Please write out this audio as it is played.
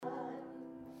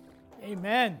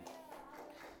Amen.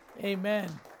 Amen.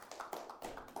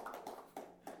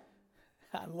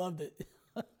 I loved it.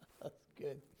 That's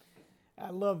good.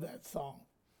 I love that song.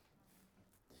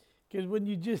 Because when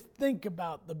you just think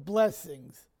about the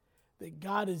blessings that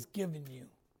God has given you,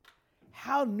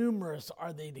 how numerous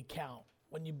are they to count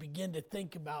when you begin to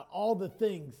think about all the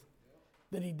things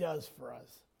that He does for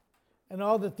us and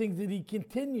all the things that He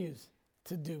continues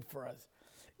to do for us.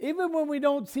 Even when we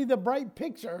don't see the bright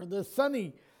picture, the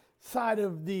sunny side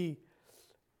of the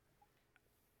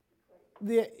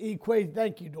equation.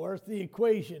 Thank you, Doris. The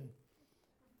equation.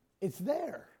 It's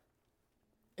there.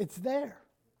 It's there.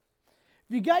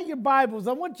 If you got your Bibles,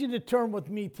 I want you to turn with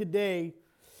me today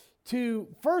to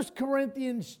 1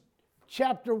 Corinthians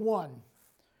chapter 1.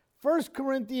 1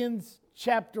 Corinthians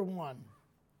chapter 1.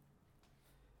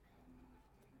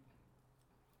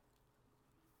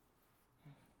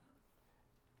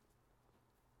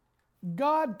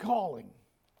 God calling.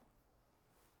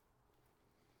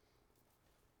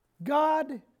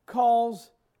 God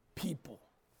calls people.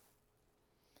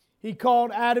 He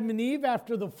called Adam and Eve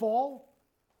after the fall.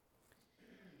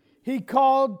 He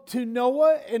called to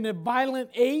Noah in a violent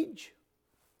age.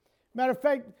 Matter of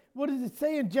fact, what does it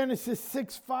say in Genesis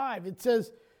 6:5? It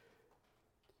says,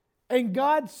 "And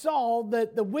God saw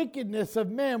that the wickedness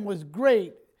of man was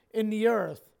great in the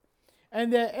earth,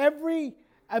 and that every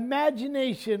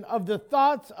imagination of the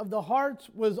thoughts of the hearts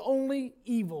was only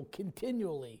evil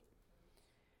continually.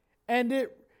 And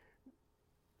it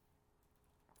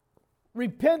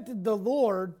repented the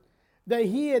Lord that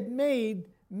He had made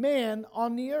man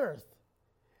on the earth,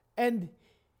 and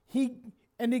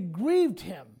it grieved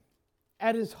Him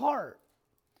at His heart.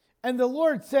 And the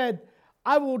Lord said,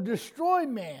 I will destroy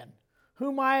man,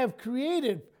 whom I have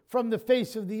created from the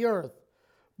face of the earth,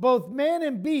 both man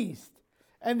and beast,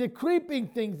 and the creeping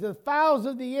things, the fowls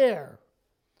of the air.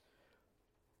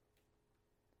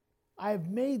 I have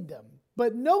made them.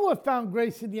 But Noah found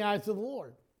grace in the eyes of the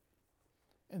Lord."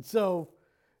 And so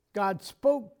God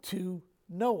spoke to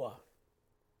Noah.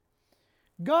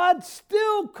 God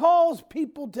still calls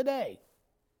people today.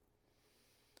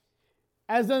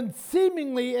 As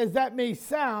unseemingly as that may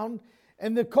sound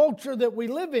in the culture that we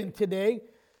live in today,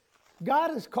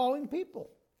 God is calling people.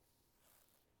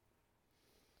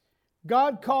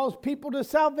 God calls people to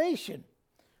salvation.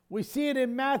 We see it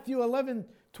in Matthew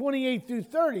 11:28 through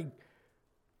 30.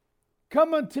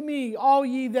 "Come unto me, all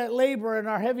ye that labor and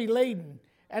are heavy laden,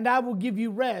 and I will give you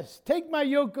rest. Take my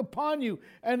yoke upon you,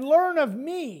 and learn of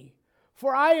me,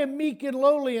 for I am meek and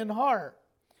lowly in heart.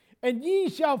 And ye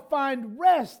shall find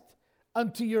rest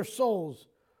unto your souls.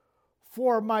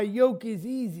 For my yoke is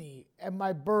easy, and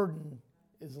my burden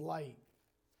is light."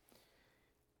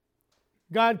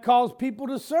 God calls people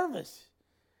to service.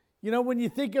 You know, when you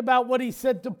think about what He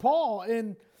said to Paul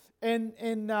in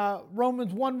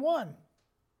Romans 1:1.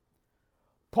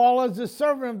 Paul, as a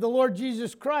servant of the Lord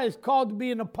Jesus Christ, called to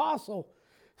be an apostle,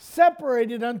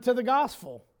 separated unto the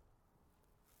gospel.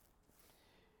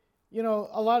 You know,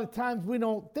 a lot of times we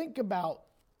don't think about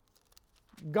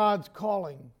God's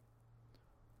calling.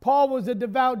 Paul was a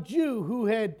devout Jew who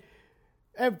had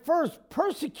at first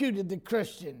persecuted the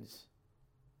Christians,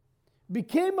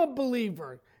 became a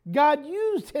believer. God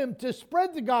used him to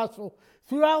spread the gospel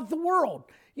throughout the world.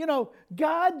 You know,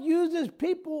 God uses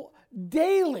people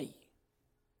daily.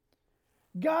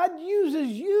 God uses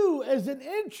you as an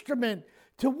instrument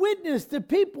to witness to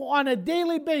people on a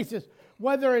daily basis,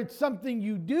 whether it's something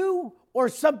you do or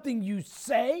something you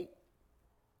say.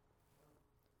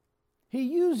 He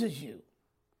uses you.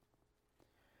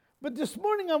 But this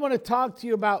morning I want to talk to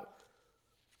you about,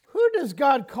 who does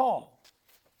God call?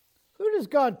 Who does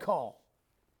God call?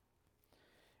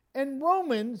 In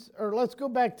Romans, or let's go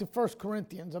back to 1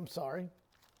 Corinthians,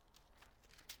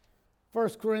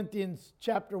 1 Corinthians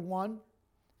chapter 1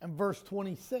 and verse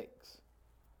 26.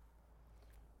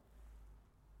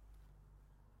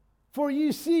 "For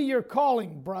you see your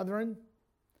calling, brethren,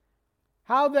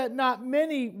 how that not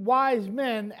many wise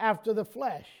men after the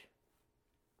flesh,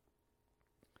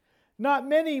 not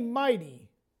many mighty,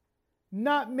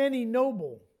 not many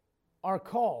noble are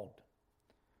called.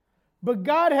 But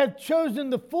God hath chosen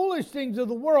the foolish things of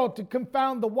the world to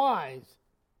confound the wise.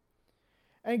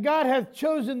 And God hath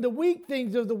chosen the weak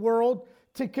things of the world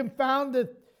to confound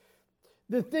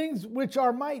the things which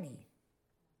are mighty,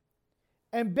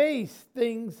 and base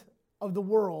things of the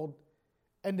world,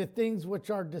 and the things which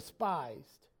are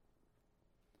despised,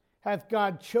 hath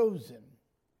God chosen.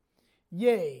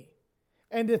 Yea,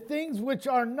 and the things which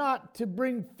are not, to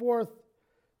bring forth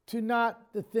to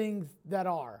naught the things that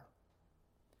are,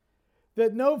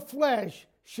 that no flesh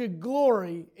should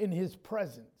glory in His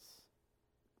presence.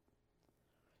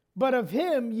 but of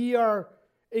him ye are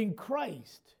in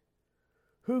Christ,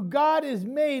 who God is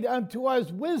made unto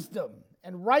us wisdom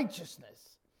and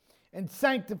righteousness and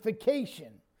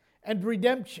sanctification and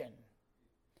redemption,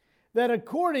 that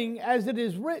according as it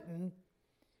is written,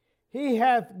 he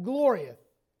hath glorieth,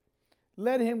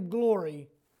 let him glory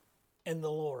in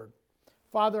the Lord.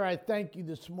 Father, I thank you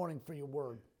this morning for your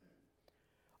word.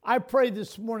 I pray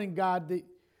this morning, God, that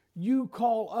you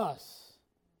call us.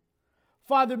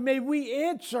 Father, may we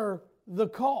answer the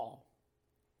call.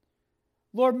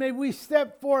 Lord, may we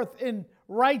step forth in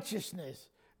righteousness,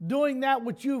 doing that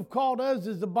which you have called us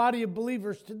as the body of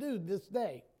believers to do this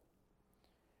day.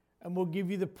 And we'll give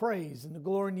you the praise and the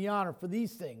glory and the honor for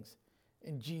these things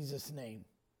in Jesus' name.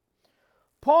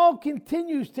 Paul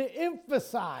continues to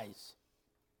emphasize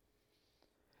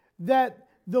that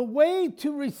the way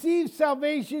to receive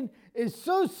salvation is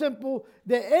so simple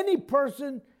that any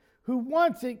person who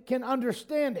wants it can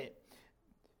understand it.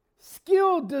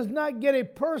 Skill does not get a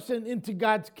person into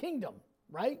God's kingdom,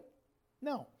 right?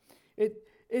 No.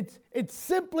 It's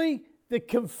simply the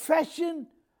confession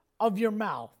of your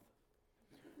mouth.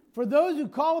 For those who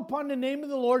call upon the name of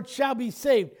the Lord shall be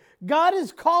saved. God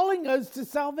is calling us to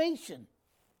salvation.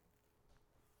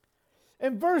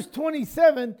 In verse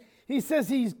 27, he says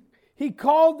he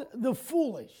called the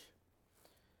foolish.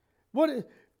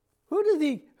 Who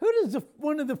does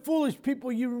one of the foolish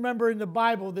people you remember in the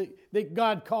Bible that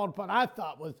God called upon, I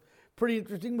thought was pretty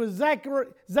interesting, was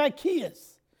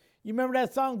Zacchaeus. You remember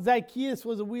that song, Zacchaeus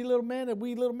was a wee little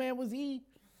man was he?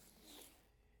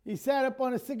 He sat up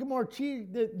on a sycamore tree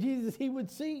that Jesus he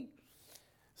would see.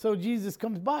 So Jesus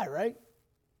comes by, right?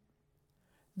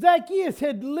 Zacchaeus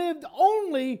had lived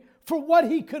only for what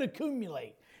he could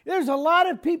accumulate. There's a lot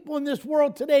of people in this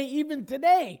world today, even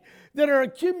today, that are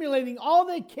accumulating all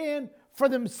they can for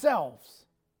themselves.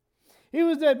 He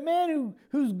was that man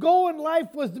whose goal in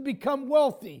life was to become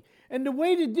wealthy. And the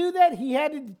way to do that, he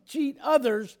had to cheat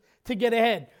others to get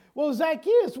ahead. Well,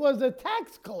 Zacchaeus was a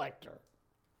tax collector.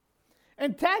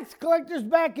 And tax collectors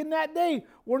back in that day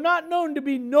were not known to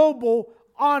be noble,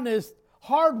 honest,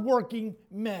 hardworking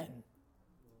men.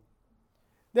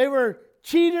 They were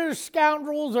cheaters,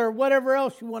 scoundrels, or whatever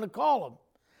else you want to call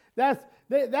them.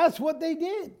 That's what they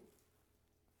did.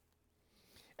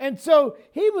 And so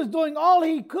he was doing all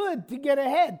he could to get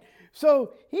ahead.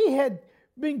 So he had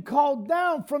been called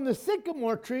down from the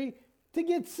sycamore tree to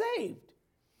get saved.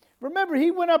 Remember, he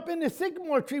went up in the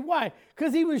sycamore tree. Why?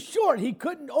 Because he was short. He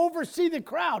couldn't oversee the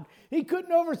crowd. He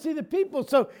couldn't oversee the people.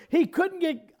 So he couldn't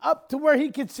get up to where he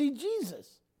could see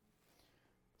Jesus.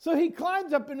 So he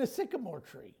climbs up in the sycamore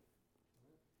tree.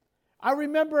 I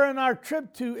remember on our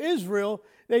trip to Israel,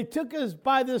 they took us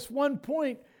by this one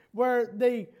point where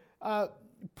they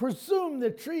presumed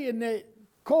the tree in the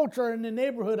culture in the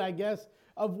neighborhood, I guess,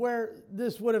 of where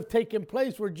this would have taken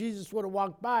place, where Jesus would have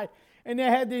walked by. And they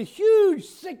had this huge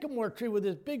sycamore tree with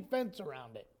this big fence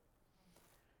around it.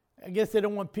 I guess they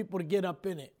don't want people to get up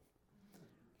in it.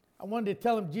 I wanted to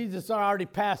tell them Jesus already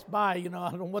passed by. I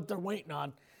don't know what they're waiting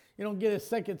on. You don't get a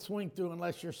second swing through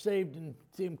unless you're saved and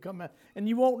see him come out. And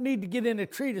you won't need to get in a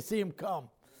tree to see him come.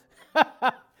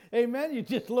 Amen? You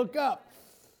just look up.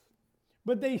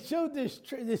 But they showed this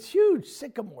tree, this huge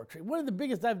sycamore tree, one of the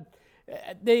biggest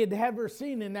they had ever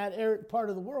seen in that part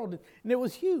of the world. And it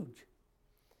was huge.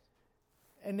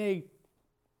 And they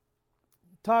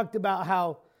talked about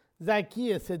how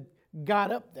Zacchaeus had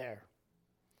got up there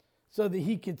so that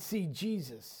he could see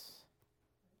Jesus.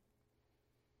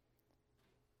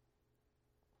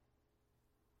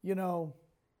 He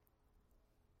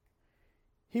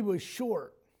was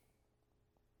short.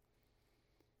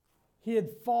 He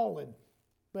had fallen.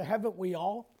 But haven't we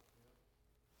all?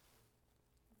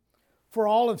 For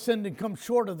all have sinned and come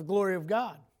short of the glory of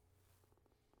God.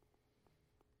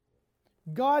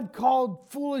 God called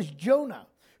foolish Jonah,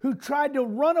 who tried to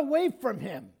run away from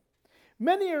him.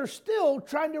 Many are still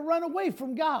trying to run away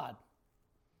from God.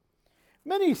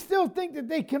 Many still think that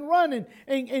they can run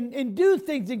and do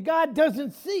things that God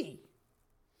doesn't see.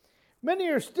 Many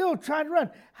are still trying to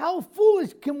run. How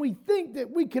foolish can we think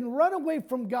that we can run away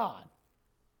from God?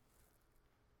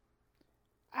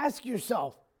 Ask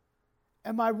yourself,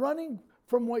 am I running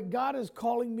from what God is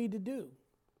calling me to do?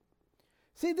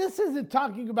 See, this isn't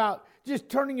talking about just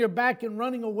turning your back and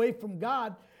running away from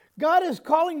God. God is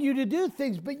calling you to do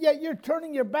things, but yet you're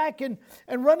turning your back and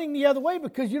running the other way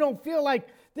because you don't feel like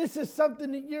this is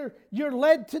something that you're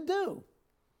led to do.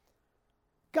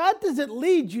 God doesn't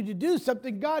lead you to do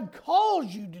something. God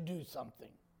calls you to do something.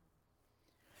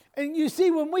 And you see,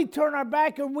 when we turn our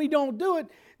back and we don't do it,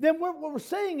 then what we're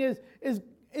saying is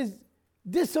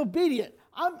disobedient.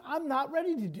 I'm not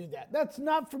ready to do that. That's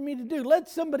not for me to do. Let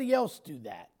somebody else do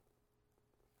that.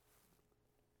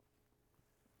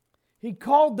 He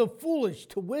called the foolish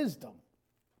to wisdom,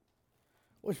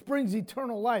 which brings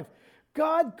eternal life.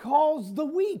 God calls the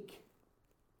weak.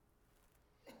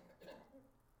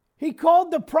 He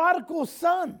called the prodigal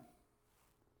son,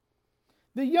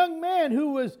 the young man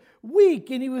who was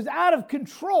weak and he was out of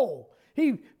control.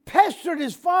 He pestered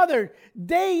his father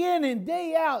day in and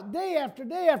day out, day after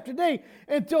day after day,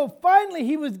 until finally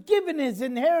he was given his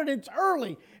inheritance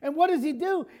early. And what does he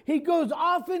do? He goes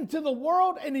off into the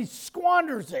world and he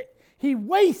squanders it. He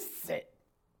wastes it.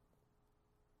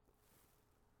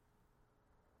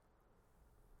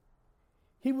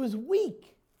 He was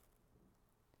weak.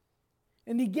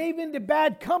 And he gave into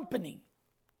bad company.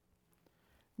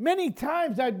 Many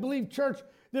times, I believe, church,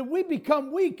 that we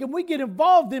become weak and we get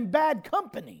involved in bad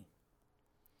company.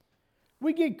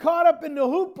 We get caught up in the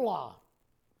hoopla.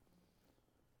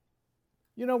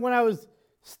 You know, when I was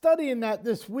studying that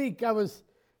this week, I was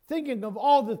thinking of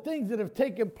all the things that have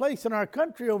taken place in our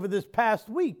country over this past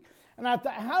week. And I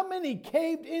thought, how many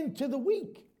caved into the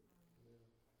weak?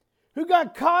 Who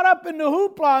got caught up in the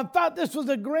hoopla and thought this was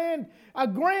a grand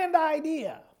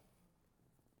idea.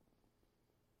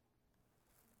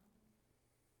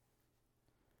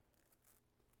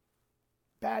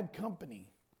 Bad company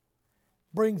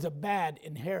brings a bad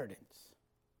inheritance.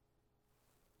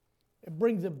 It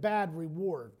brings a bad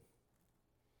reward.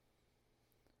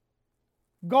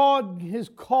 God has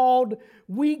called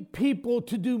weak people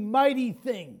to do mighty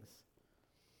things.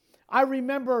 I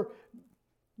remember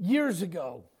years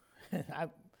ago,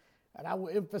 and I will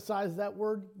emphasize that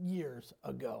word, years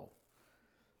ago,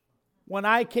 when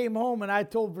I came home and I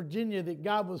told Virginia that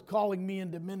God was calling me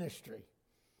into ministry.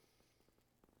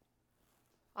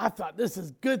 I thought, this is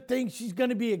a good thing. She's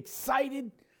going to be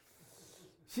excited.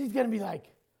 She's going to be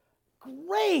like,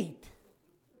 great.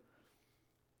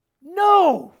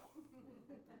 No.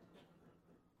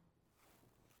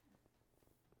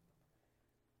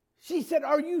 She said,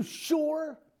 are you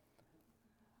sure?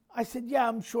 I said, yeah,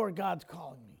 I'm sure God's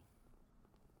calling me.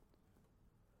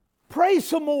 Pray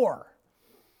some more.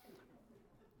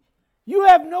 You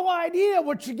have no idea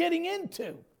what you're getting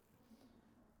into.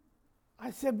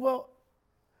 I said, well,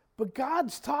 but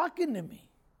God's talking to me.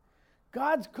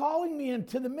 God's calling me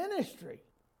into the ministry.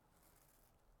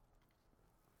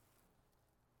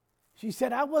 She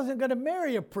said, I wasn't going to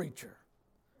marry a preacher.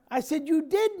 I said, you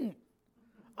didn't.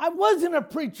 I wasn't a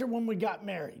preacher when we got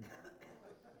married.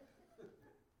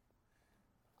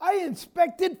 I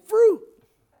inspected fruit.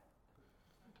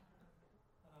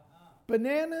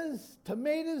 Bananas,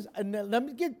 tomatoes, and let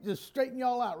me just straighten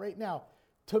y'all out right now.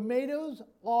 Tomatoes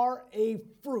are a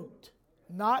fruit,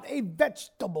 not a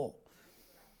vegetable.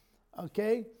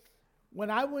 Okay? When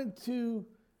I went to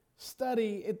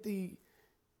study at the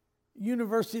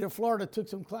University of Florida, took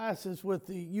some classes with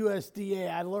the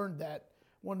USDA, I learned that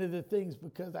one of the things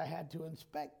because I had to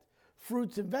inspect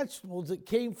fruits and vegetables that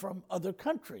came from other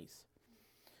countries.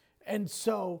 And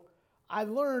so I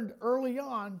learned early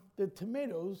on that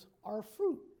tomatoes are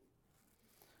fruit.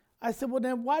 I said, well,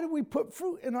 then why do we put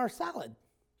fruit in our salad?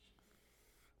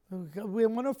 Because we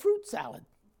want a fruit salad.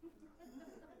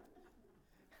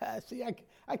 See,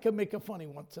 I can make a funny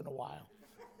once in a while.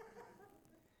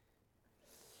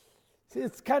 See,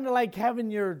 it's kind of like having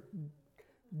your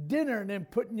dinner and then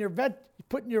putting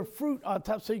your fruit on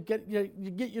top so you get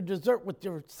your dessert with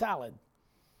your salad.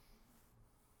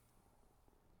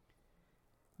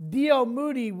 D.L.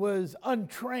 Moody was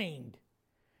untrained,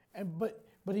 but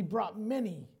he brought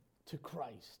many to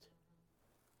Christ.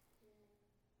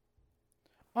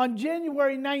 On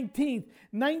January 19th,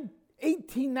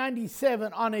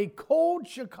 1897, on a cold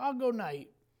Chicago night,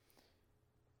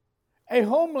 a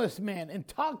homeless man,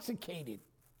 intoxicated,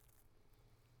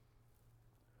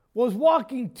 was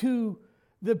walking to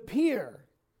the pier,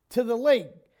 to the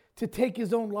lake, to take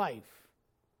his own life.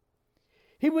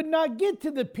 He would not get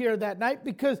to the pier that night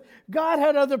because God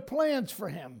had other plans for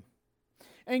him.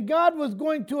 And God was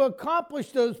going to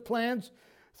accomplish those plans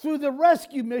through the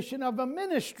rescue mission of a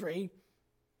ministry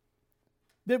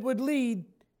that would lead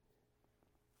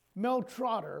Mel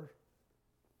Trotter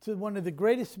to one of the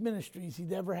greatest ministries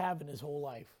he'd ever had in his whole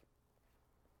life.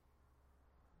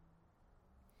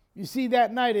 You see,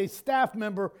 that night a staff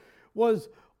member was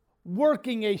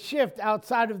working a shift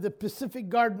outside of the Pacific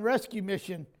Garden Rescue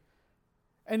Mission,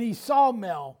 and he saw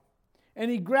Mel, and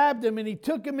he grabbed him and he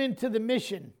took him into the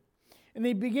mission, and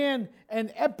they began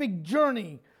an epic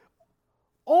journey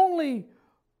only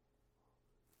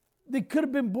that could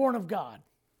have been born of God.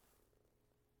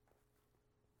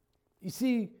 You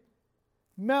see,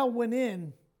 Mel went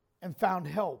in and found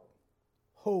help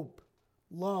hope,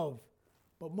 love,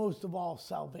 but most of all,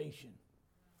 salvation.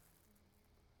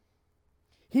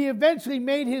 He eventually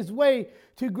made his way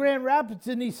to Grand Rapids,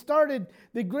 and he started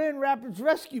the Grand Rapids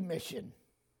Rescue Mission.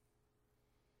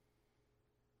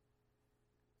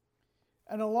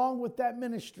 And along with that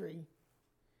ministry,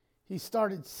 he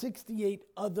started 68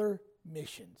 other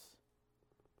missions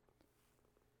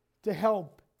to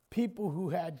help people who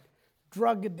had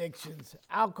drug addictions,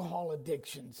 alcohol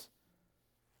addictions.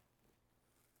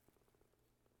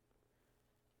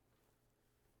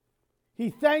 He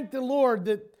thanked the Lord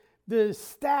that the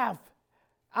staff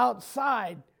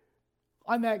outside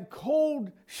on that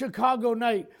cold Chicago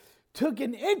night took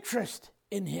an interest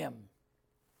in him.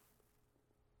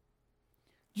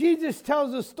 Jesus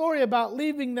tells a story about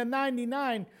leaving the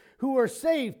 99 who were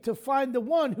saved to find the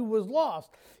one who was lost.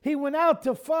 He went out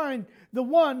to find the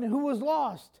one who was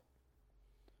lost.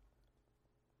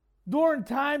 During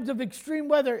times of extreme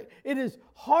weather, it is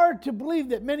hard to believe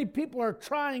that many people are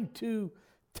trying to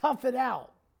tough it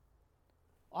out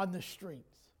on the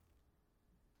streets.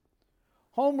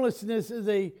 Homelessness is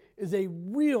a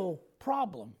real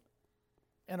problem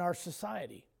in our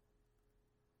society.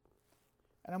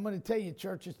 And I'm going to tell you,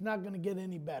 church, it's not going to get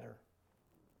any better.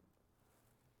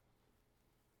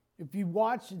 If you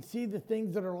watch and see the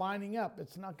things that are lining up,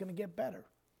 it's not going to get better.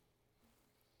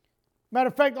 Matter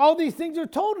of fact, all these things are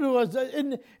told to us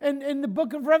in the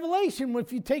book of Revelation,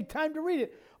 if you take time to read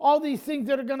it. All these things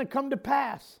that are going to come to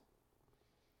pass.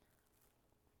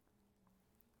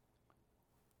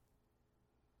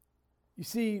 You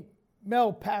see,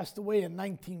 Mel passed away in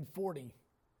 1940.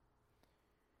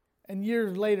 And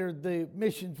years later, the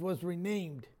missions was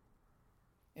renamed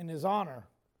in his honor.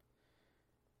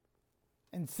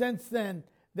 And since then,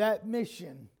 that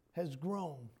mission has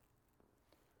grown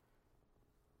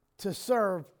to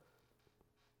serve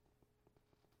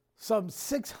some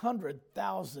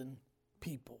 600,000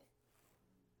 people.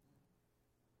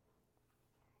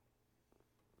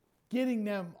 Getting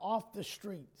them off the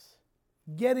streets,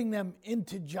 getting them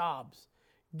into jobs,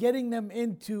 getting them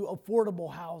into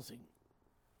affordable housing.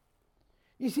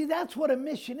 You see, that's what a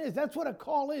mission is. That's what a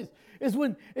call is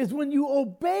when you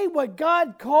obey what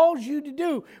God calls you to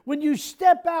do. When you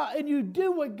step out and you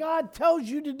do what God tells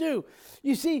you to do.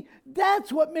 You see,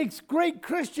 that's what makes great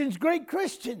Christians great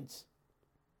Christians.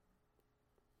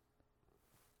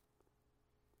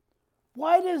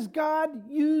 Why does God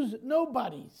use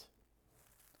nobodies?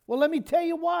 Well, let me tell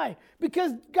you why.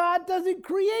 Because God doesn't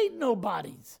create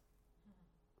nobodies.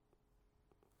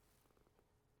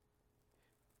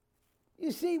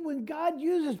 You see, when God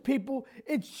uses people,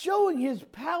 it's showing his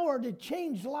power to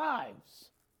change lives.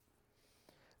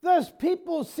 Thus,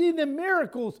 people see the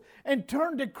miracles and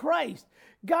turn to Christ.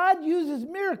 God uses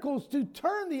miracles to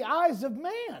turn the eyes of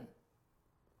man.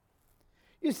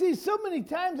 You see, so many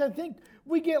times I think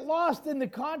we get lost in the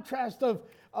contrast of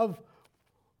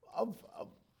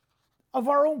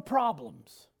our own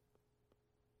problems.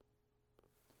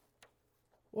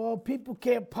 Well, people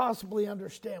can't possibly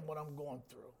understand what I'm going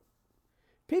through.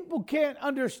 People can't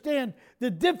understand the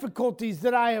difficulties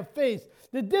that I have faced,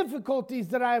 the difficulties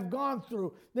that I have gone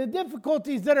through, the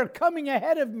difficulties that are coming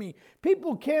ahead of me.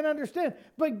 People can't understand,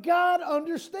 but God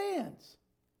understands.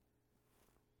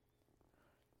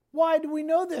 Why do we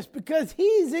know this? Because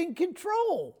he's in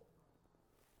control.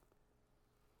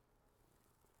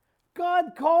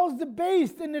 God calls the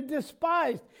based and the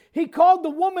despised. He called the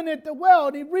woman at the well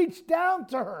and he reached down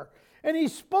to her. And he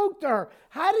spoke to her.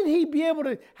 How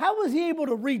was he able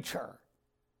to reach her?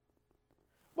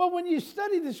 Well, when you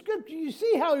study the scripture, you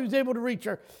see how he was able to reach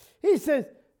her. He says,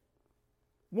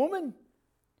 woman,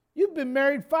 you've been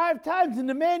married 5 times, and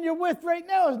the man you're with right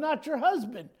now is not your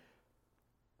husband.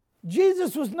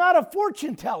 Jesus was not a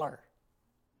fortune teller.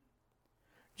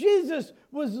 Jesus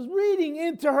was reading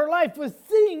into her life, was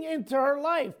seeing into her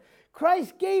life.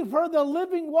 Christ gave her the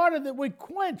living water that would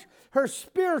quench her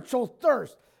spiritual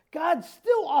thirst. God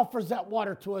still offers that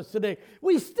water to us today.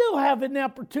 We still have an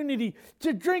opportunity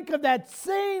to drink of that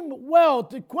same well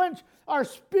to quench our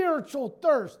spiritual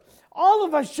thirst. All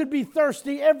of us should be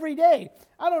thirsty every day.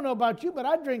 I don't know about you, but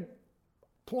I drink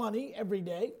plenty every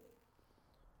day.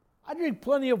 I drink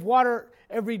plenty of water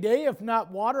every day, if not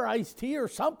water, iced tea or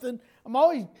something. I'm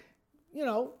always,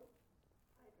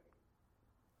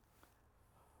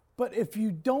 But if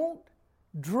you don't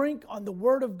drink on the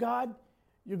Word of God,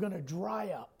 you're going to dry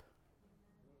up.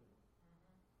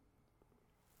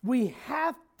 We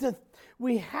have to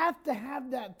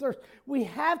have that thirst. We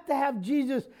have to have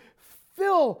Jesus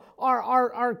fill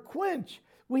our quench.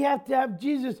 We have to have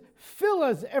Jesus fill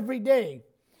us every day.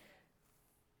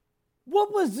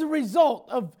 What was the result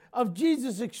of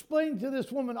Jesus explaining to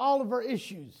this woman all of her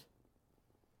issues?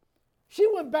 She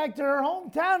went back to her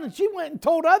hometown and she went and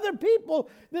told other people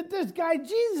that this guy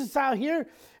Jesus out here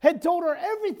had told her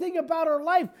everything about her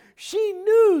life. She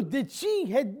knew that she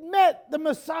had met the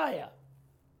Messiah.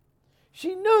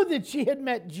 She knew that she had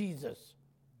met Jesus.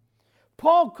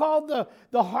 Paul called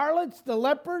the harlots, the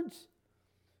lepers,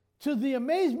 to the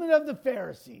amazement of the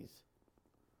Pharisees.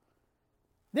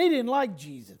 They didn't like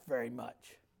Jesus very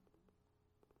much.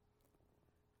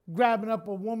 Grabbing up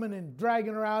a woman and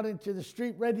dragging her out into the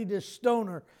street, ready to stone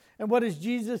her. And what is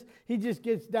Jesus? He just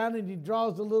gets down and he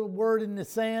draws a little word in the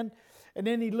sand. And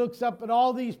then he looks up at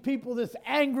all these people, this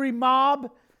angry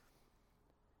mob.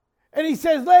 And he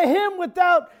says, let him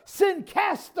without sin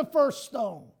cast the first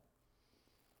stone.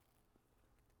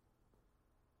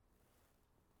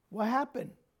 What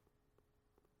happened?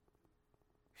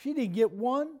 She didn't get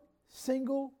one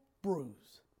single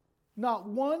bruise. Not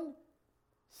one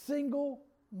single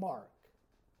mark.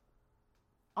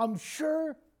 I'm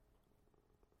sure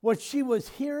what she was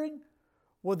hearing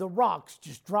were the rocks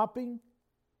just dropping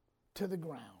to the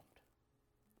ground.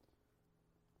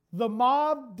 The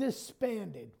mob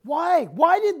disbanded. Why?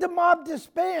 Why did the mob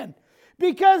disband?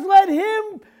 Because let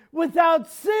him without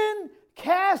sin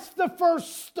cast the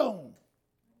first stone.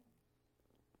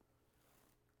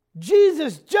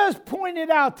 Jesus just pointed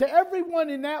out to everyone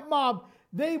in that mob,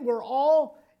 they were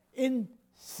all in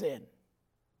sin.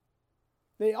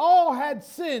 They all had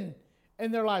sin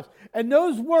in their lives. And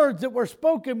those words that were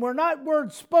spoken were not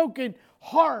words spoken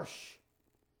harsh,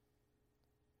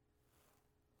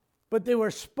 but they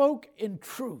were spoke in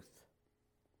truth.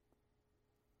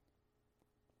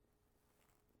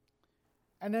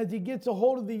 And as he gets a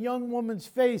hold of the young woman's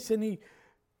face and he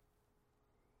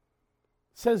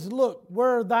says, look,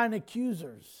 where are thine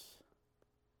accusers?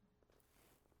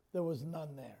 There was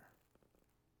none there.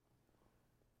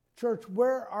 Church,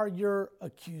 where are your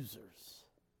accusers?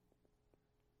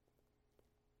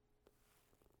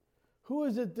 Who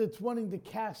is it that's wanting to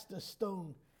cast a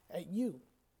stone at you?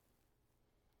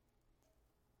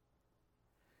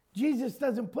 Jesus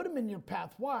doesn't put them in your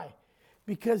path. Why?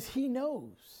 Because he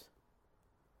knows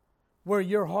where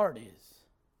your heart is.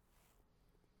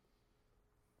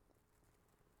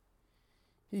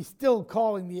 He's still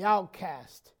calling the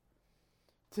outcast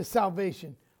to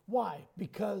salvation. Why?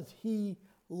 Because he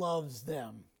loves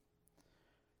them.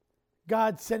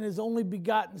 God sent his only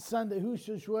begotten Son that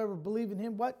whosoever believe in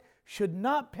him, what? Should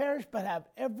not perish but have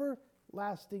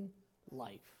everlasting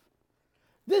life.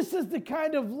 This is the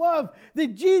kind of love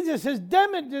that Jesus has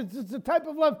demonstrated. It's the type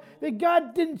of love that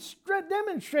God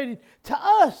demonstrated to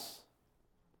us.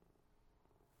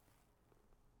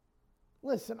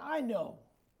 Listen, I know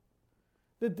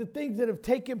that the things that have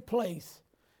taken place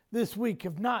this week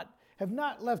have not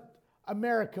left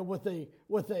America with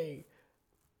a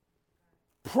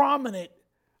prominent,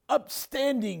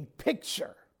 upstanding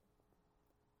picture.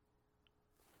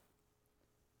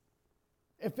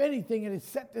 If anything, it has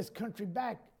set this country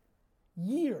back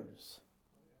years.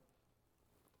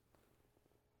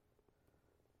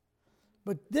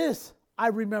 But this, I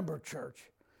remember, church.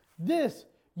 This,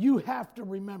 you have to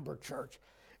remember, church,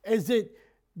 is that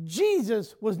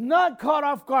Jesus was not caught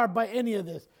off guard by any of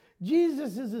this.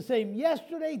 Jesus is the same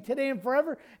yesterday, today, and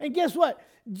forever. And guess what?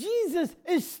 Jesus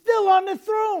is still on the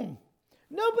throne.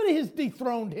 Nobody has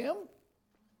dethroned him.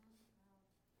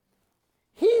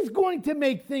 He's going to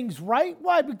make things right.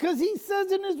 Why? Because he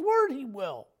says in his word he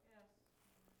will.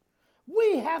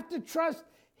 We have to trust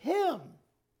him.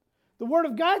 The word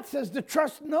of God says to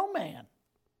trust no man.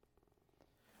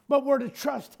 But we're to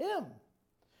trust him.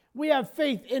 We have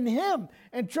faith in him.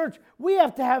 And church, we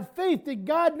have to have faith that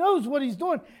God knows what he's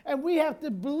doing. And we have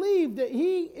to believe that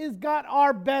he has got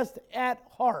our best at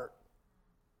heart.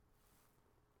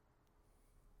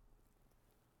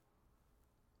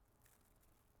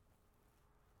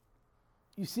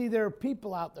 You see, there are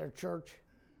people out there, church.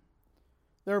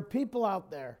 There are people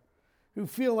out there who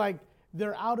feel like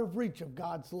they're out of reach of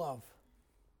God's love.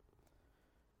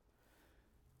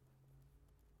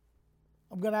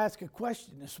 I'm going to ask a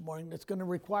question this morning that's going to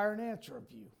require an answer of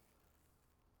you.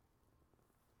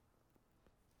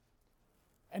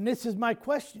 And this is my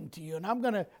question to you, and I'm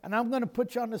going to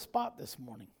put you on the spot this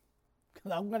morning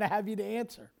because I'm going to have you to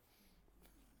answer.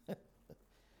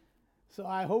 So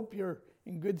I hope you're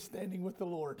in good standing with the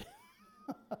Lord.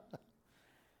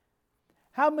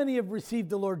 How many have received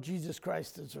the Lord Jesus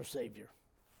Christ as their Savior?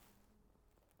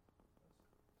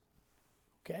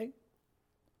 Okay.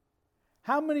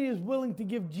 How many is willing to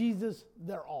give Jesus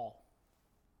their all?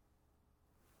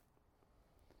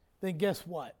 Then guess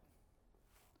what?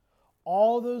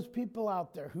 All those people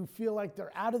out there who feel like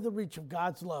they're out of the reach of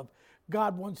God's love,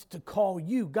 God wants to call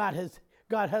you. God has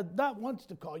not wants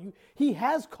to call you. He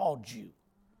has called you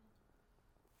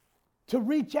to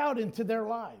reach out into their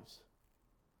lives.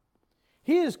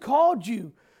 He has called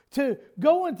you to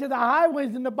go into the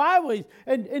highways and the byways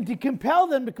and to compel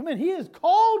them to come in. He has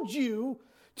called you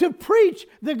to preach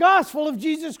the gospel of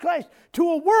Jesus Christ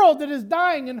to a world that is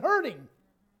dying and hurting.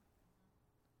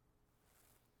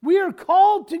 We are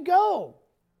called to go.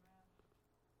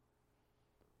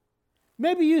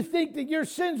 Maybe you think that your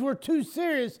sins were too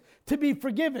serious to be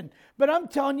forgiven. But I'm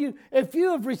telling you, if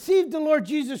you have received the Lord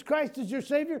Jesus Christ as your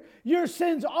Savior, your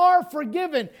sins are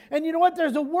forgiven. And you know what?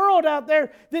 There's a world out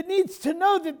there that needs to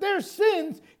know that their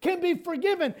sins can be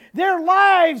forgiven. Their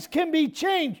lives can be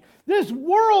changed. This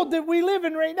world that we live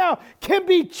in right now can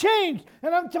be changed.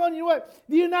 And I'm telling you what,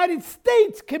 the United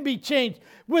States can be changed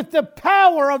with the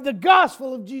power of the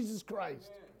gospel of Jesus Christ.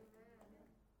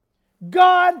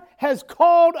 God has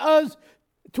called us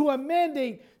to a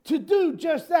mandate to do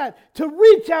just that, to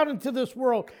reach out into this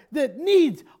world that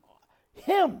needs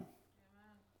Him.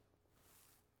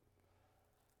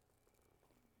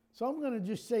 So I'm going to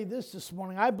just say this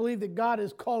morning. I believe that God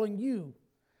is calling you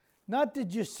not to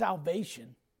just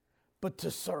salvation, but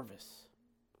to service.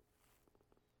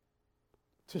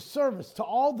 To service to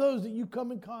all those that you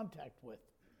come in contact with.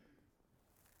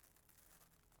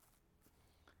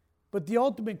 But the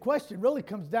ultimate question really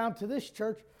comes down to this,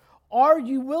 church. Are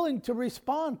you willing to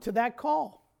respond to that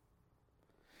call?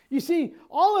 You see,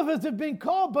 all of us have been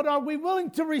called, but are we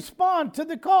willing to respond to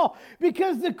the call?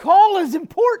 Because the call is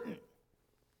important.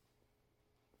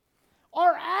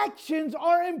 Our actions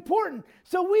are important.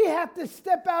 So we have to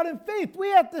step out in faith. We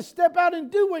have to step out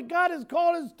and do what God has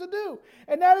called us to do.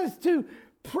 And that is to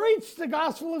preach the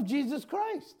gospel of Jesus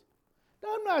Christ. Now,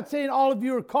 I'm not saying all of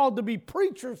you are called to be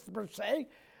preachers per se,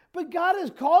 but God has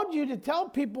called you to tell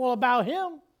people about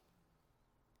Him.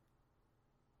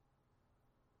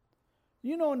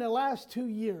 You know, in the last 2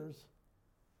 years,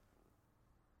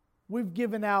 we've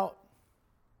given out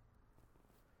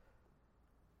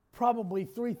probably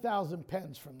 3,000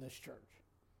 pens from this church,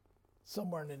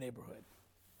 somewhere in the neighborhood.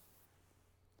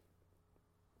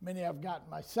 Many I've gotten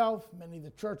myself, many the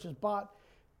church has bought,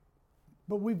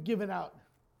 but we've given out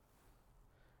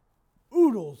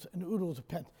oodles and oodles of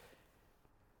pens.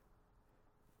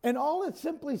 And all it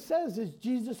simply says is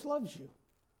Jesus loves you.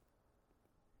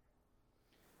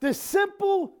 The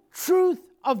simple truth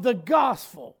of the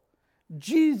gospel,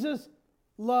 Jesus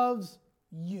loves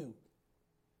you.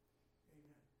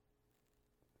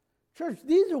 Church,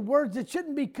 these are words that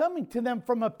shouldn't be coming to them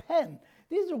from a pen.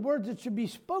 These are words that should be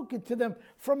spoken to them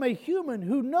from a human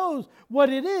who knows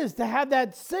what it is to have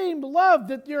that same love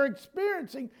that you're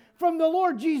experiencing from the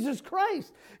Lord Jesus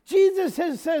Christ. Jesus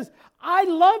says, I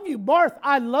love you. Barth,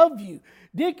 I love you.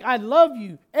 Dick, I love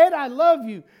you. Ed, I love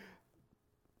you.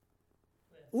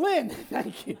 Lynn,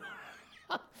 thank you.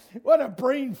 What a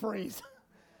brain freeze.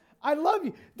 I love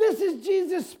you. This is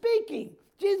Jesus speaking.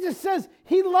 Jesus says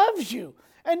He loves you.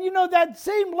 And you know that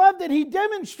same love that He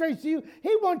demonstrates to you,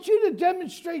 He wants you to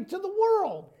demonstrate to the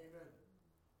world. Amen.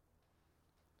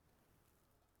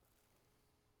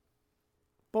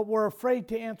 But we're afraid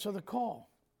to answer the call.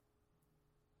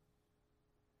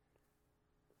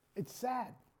 It's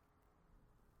sad.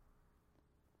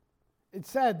 It's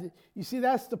sad. You see,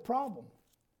 that's the problem.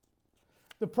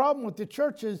 The problem with the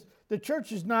church is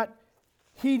not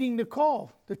heeding the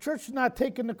call. The church is not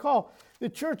taking the call. The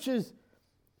church is,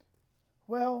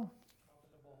 well,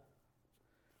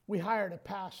 we hired a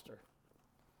pastor.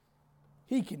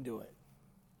 He can do it.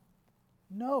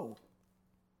 No.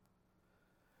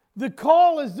 The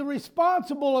call is the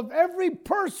responsible of every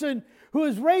person who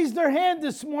has raised their hand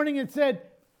this morning and said,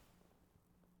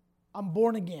 I'm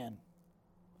born again.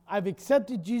 I've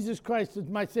accepted Jesus Christ as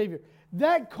my Savior.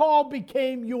 That call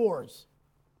became yours.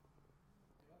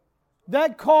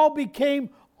 That call became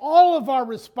all of our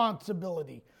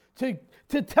responsibility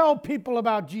to tell people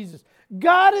about Jesus.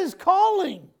 God is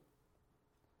calling.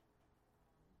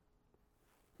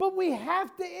 But we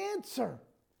have to answer.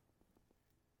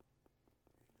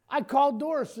 I called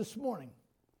Doris this morning.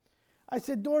 I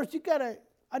said, Doris,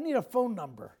 I need a phone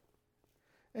number.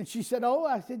 And she said, oh,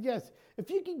 I said, yes. If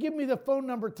you can give me the phone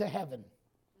number to heaven.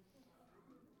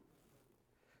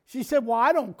 She said, well,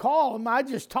 I don't call him. I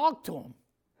just talk to him.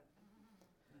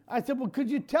 I said, well, could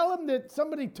you tell him that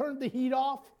somebody turned the heat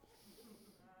off?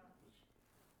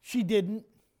 She didn't.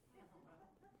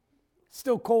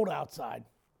 Still cold outside.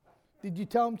 Did you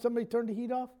tell him somebody turned the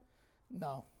heat off?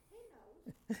 No.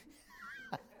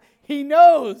 He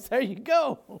knows. There you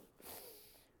go.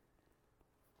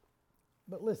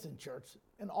 But But listen, church,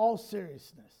 in all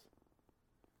seriousness,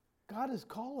 God is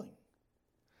calling.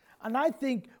 And I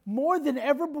think more than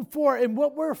ever before, in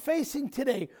what we're facing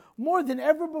today, more than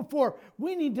ever before,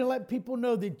 we need to let people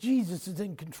know that Jesus is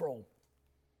in control.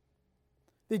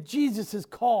 That Jesus is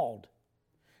called.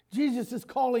 Jesus is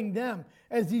calling them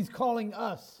as he's calling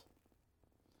us.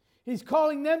 He's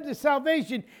calling them to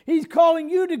salvation. He's calling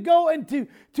you to go and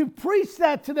to preach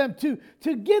that to them,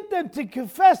 to get them to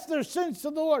confess their sins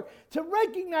to the Lord, to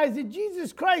recognize that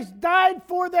Jesus Christ died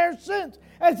for their sins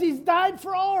as he's died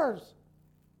for ours.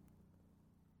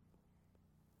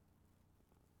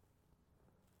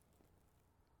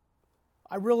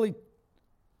 I really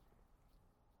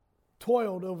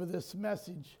toiled over this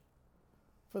message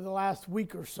for the last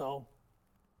week or so.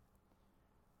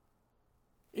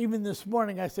 Even this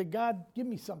morning, I said, God, give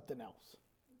me something else.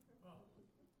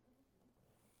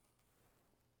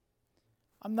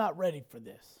 I'm not ready for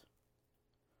this.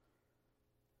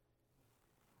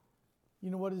 You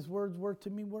know what his words were to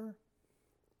me were?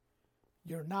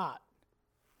 You're not,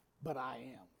 but I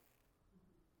am.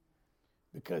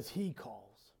 Because he calls.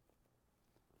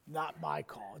 Not my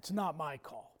call. It's not my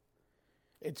call.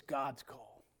 It's God's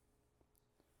call.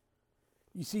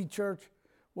 You see, church,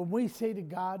 when we say to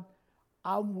God,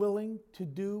 I'm willing to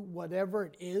do whatever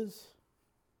it is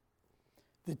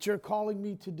that you're calling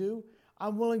me to do,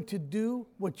 I'm willing to do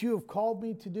what you have called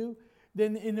me to do,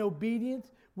 then in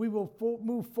obedience, we will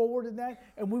move forward in that,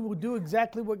 and we will do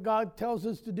exactly what God tells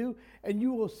us to do, and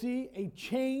you will see a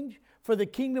change for the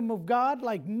kingdom of God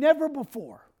like never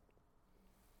before.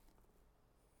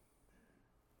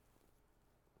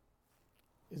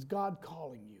 Is God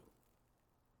calling you?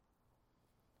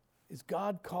 Is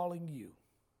God calling you?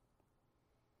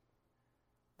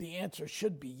 The answer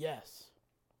should be yes.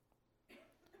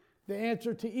 The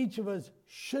answer to each of us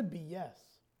should be yes.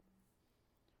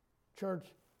 Church,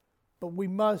 but we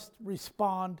must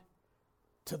respond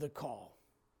to the call.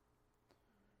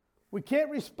 We can't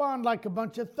respond like a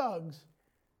bunch of thugs,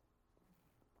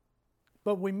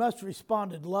 but we must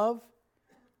respond in love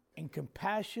and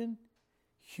compassion,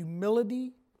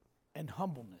 humility, and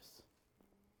humbleness.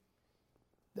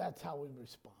 That's how we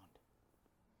respond.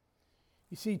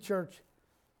 You see, church,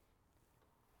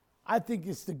 I think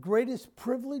it's the greatest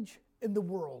privilege in the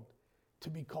world to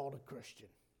be called a Christian.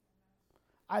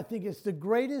 I think it's the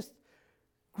greatest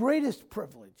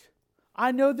privilege.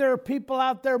 I know there are people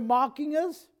out there mocking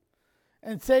us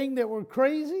and saying that we're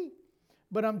crazy,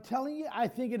 but I'm telling you, I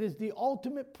think it is the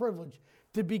ultimate privilege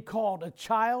to be called a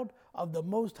child of the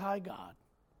Most High God.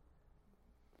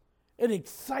 It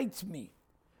excites me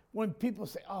when people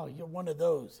say, oh, you're one of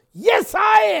those. Yes,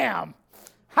 I am.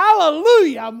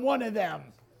 Hallelujah, I'm one of them.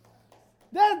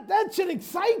 That should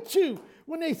excite you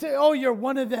when they say, oh, you're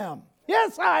one of them.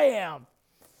 Yes, I am.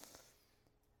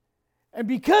 And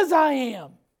because I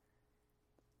am,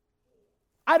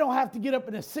 I don't have to get up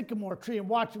in a sycamore tree and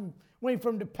watch them, wait for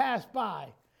them to pass by.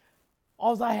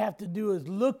 All I have to do is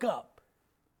look up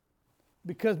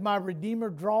because my Redeemer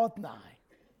draweth nigh.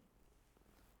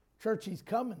 Church, he's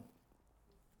coming.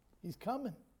 He's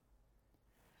coming.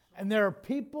 And there are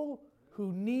people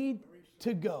who need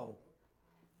to go.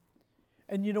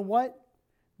 And you know what?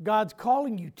 God's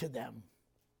calling you to them.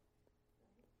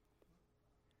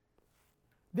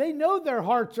 They know their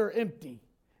hearts are empty.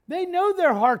 They know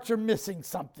their hearts are missing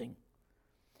something.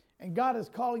 And God is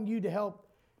calling you to help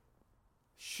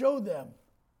show them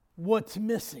what's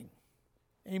missing.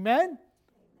 Amen?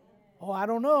 Oh, I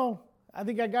don't know. I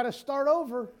think I got to start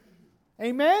over.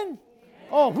 Amen?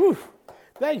 Oh, whew.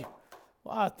 Thank you.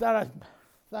 Well, I thought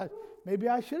maybe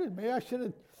I should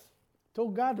have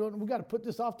told God, we got to put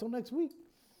this off till next week.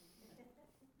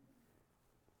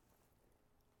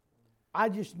 I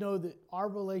just know that our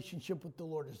relationship with the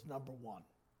Lord is number one.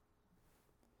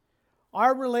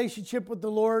 Our relationship with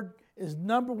the Lord is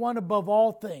number one above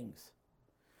all things.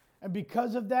 And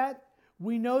because of that,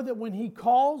 we know that when he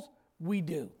calls, we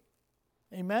do.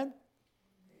 Amen?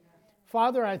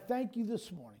 Father, I thank you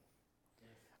this morning.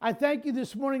 I thank you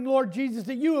this morning, Lord Jesus,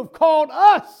 that you have called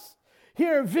us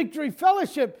here at Victory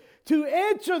Fellowship to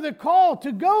answer the call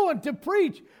to go and to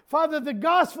preach, Father, the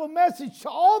gospel message to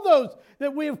all those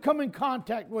that we have come in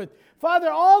contact with.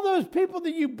 Father, all those people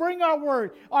that you bring our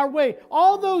way,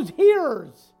 all those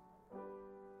hearers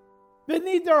that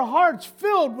need their hearts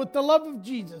filled with the love of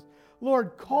Jesus.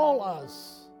 Lord, call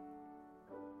us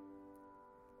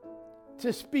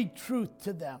to speak truth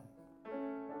to them.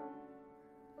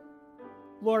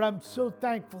 Lord, I'm so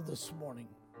thankful this morning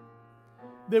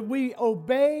that we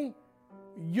obey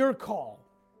your call.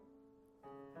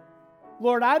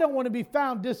 Lord, I don't want to be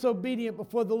found disobedient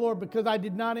before the Lord because I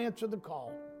did not answer the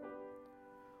call.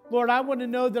 Lord, I want to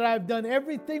know that I've done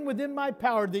everything within my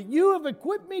power that you have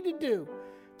equipped me to do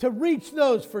to reach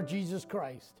those for Jesus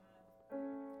Christ.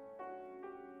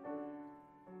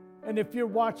 And if you're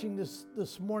watching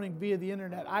this morning via the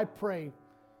internet, I pray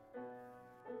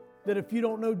that if you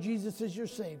don't know Jesus as your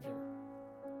Savior,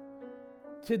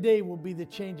 today will be the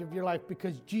change of your life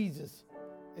because Jesus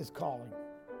is calling.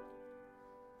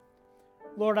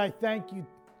 Lord, I thank you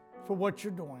for what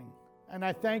you're doing. And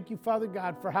I thank you, Father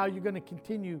God, for how you're going to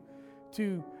continue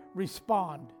to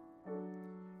respond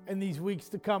in these weeks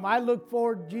to come. I look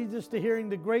forward, Jesus, to hearing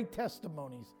the great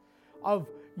testimonies of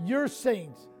your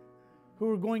saints who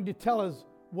are going to tell us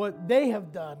what they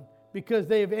have done because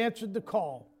they have answered the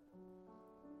call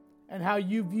and how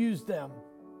you've used them.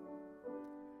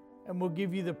 And we'll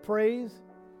give you the praise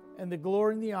and the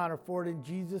glory and the honor for it in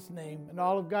Jesus' name. And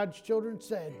all of God's children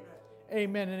said,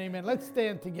 amen and amen. Let's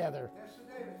stand together. Pastor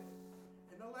David,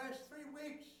 in the last 3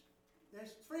 weeks,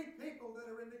 there's 3 people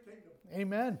that are in the kingdom.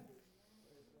 Amen.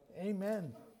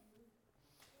 Amen.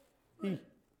 They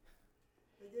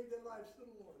gave their lives to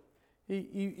the Lord.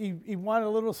 He wanted a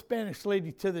little Spanish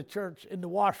lady to the church in the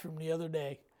washroom the other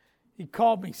day. He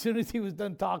called me as soon as he was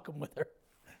done talking with her.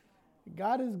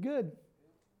 God is good.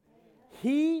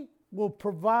 He will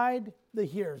provide the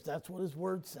hearers. That's what his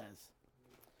word says.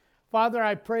 Father,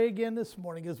 I pray again this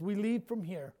morning as we leave from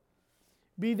here,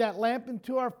 be that lamp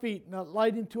unto our feet and a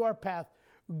light into our path.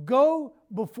 Go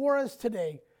before us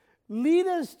today. Lead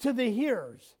us to the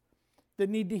hearers that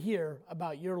need to hear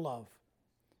about your love.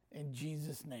 In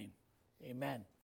Jesus' name, amen.